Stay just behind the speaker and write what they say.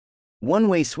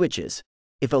One-way switches.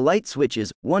 If a light switch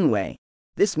is one-way,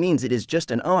 this means it is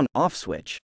just an on-off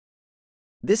switch.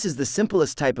 This is the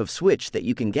simplest type of switch that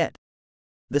you can get.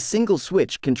 The single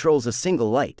switch controls a single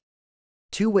light.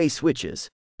 Two-way switches.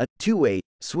 A two-way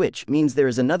switch means there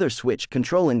is another switch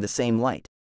controlling the same light.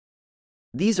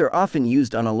 These are often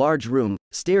used on a large room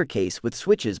staircase with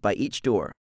switches by each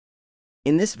door.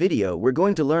 In this video, we're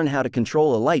going to learn how to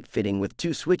control a light fitting with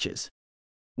two switches.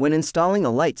 When installing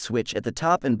a light switch at the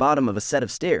top and bottom of a set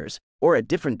of stairs, or at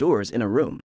different doors in a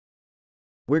room.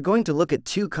 We're going to look at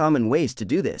two common ways to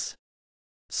do this.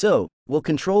 So, we'll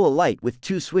control a light with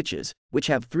two switches, which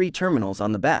have three terminals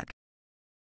on the back.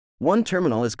 One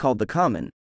terminal is called the common,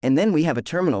 and then we have a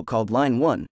terminal called line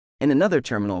 1, and another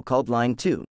terminal called line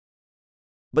 2.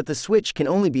 But the switch can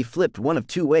only be flipped one of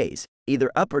two ways,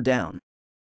 either up or down.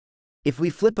 If we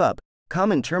flip up,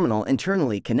 common terminal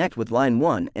internally connect with line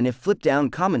 1, and if flip down,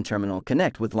 common terminal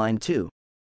connect with line 2.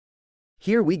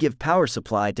 Here we give power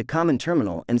supply to common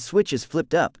terminal and switch is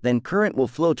flipped up, then current will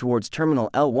flow towards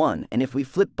terminal L1, and if we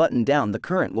flip button down, the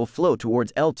current will flow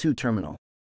towards L2 terminal.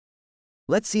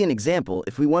 Let's see an example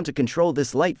if we want to control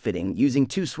this light fitting using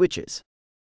two switches.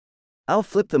 I'll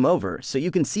flip them over so you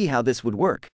can see how this would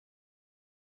work.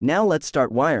 Now let's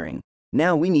start wiring.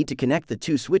 Now we need to connect the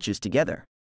two switches together.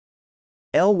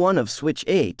 L1 of switch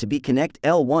A to be connect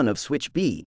L1 of switch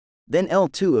B, then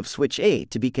L2 of switch A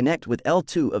to be connect with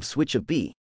L2 of switch of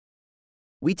B.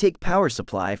 We take power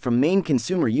supply from main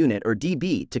consumer unit or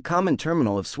DB to common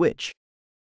terminal of switch.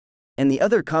 And the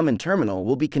other common terminal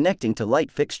will be connecting to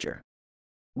light fixture.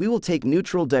 We will take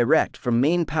neutral direct from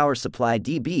main power supply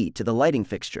DB to the lighting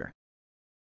fixture.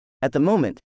 At the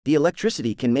moment, the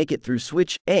electricity can make it through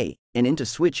switch A and into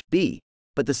switch B,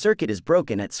 but the circuit is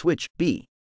broken at switch B.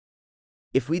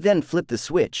 If we then flip the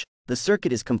switch, the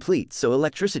circuit is complete, so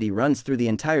electricity runs through the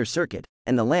entire circuit,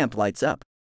 and the lamp lights up.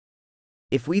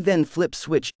 If we then flip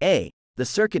switch A, the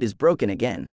circuit is broken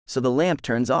again, so the lamp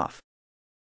turns off.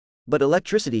 But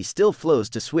electricity still flows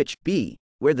to switch B,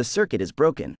 where the circuit is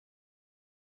broken.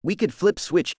 We could flip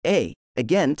switch A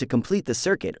again to complete the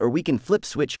circuit, or we can flip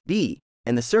switch B,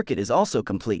 and the circuit is also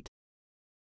complete.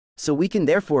 So we can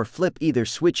therefore flip either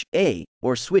switch A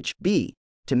or switch B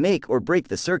to make or break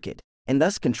the circuit, and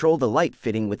thus control the light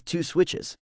fitting with two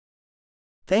switches.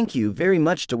 Thank you very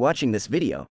much to watching this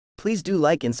video. Please do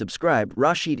like and subscribe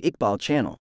Rashid Iqbal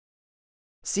channel.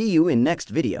 See you in next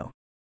video.